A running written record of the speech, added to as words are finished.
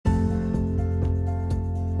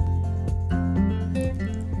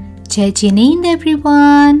Jai Jinend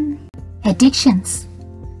everyone! Addictions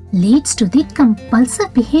leads to the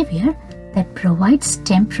compulsive behavior that provides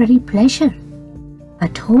temporary pleasure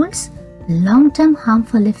but holds long-term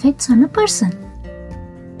harmful effects on a person.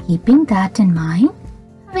 Keeping that in mind,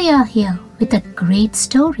 we are here with a great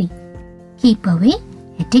story. Keep away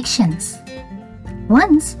addictions.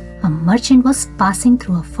 Once, a merchant was passing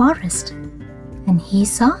through a forest and he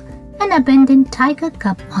saw an abandoned tiger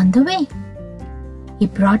cub on the way. He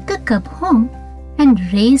brought the cub home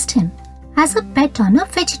and raised him as a pet on a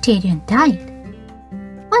vegetarian diet.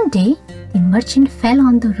 One day, the merchant fell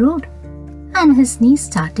on the road and his knee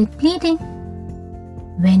started bleeding.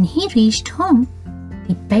 When he reached home,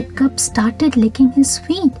 the pet cub started licking his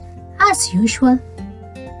feet as usual.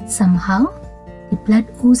 Somehow, the blood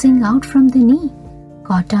oozing out from the knee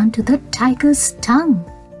got onto the tiger's tongue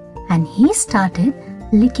and he started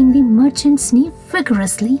licking the merchant's knee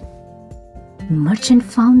vigorously. The merchant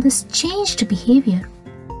found this changed behavior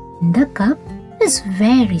in the cub is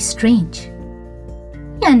very strange.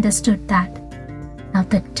 He understood that now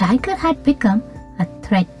the tiger had become a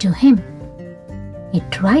threat to him. He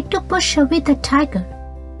tried to push away the tiger,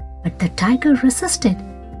 but the tiger resisted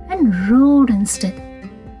and roared instead.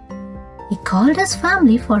 He called his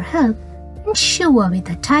family for help and shoo away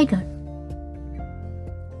the tiger.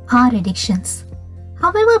 Our addictions,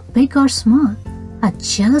 however big or small, are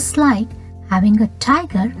just like having a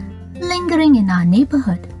tiger lingering in our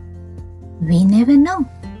neighborhood. We never know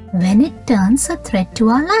when it turns a threat to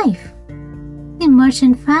our life. The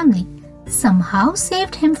merchant family somehow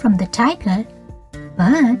saved him from the tiger,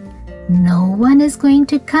 but no one is going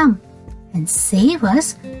to come and save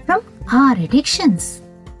us from our addictions.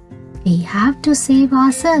 We have to save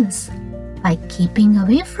ourselves by keeping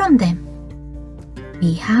away from them.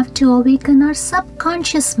 We have to awaken our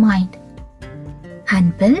subconscious mind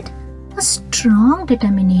and build a strong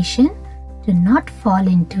determination to not fall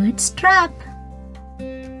into its trap.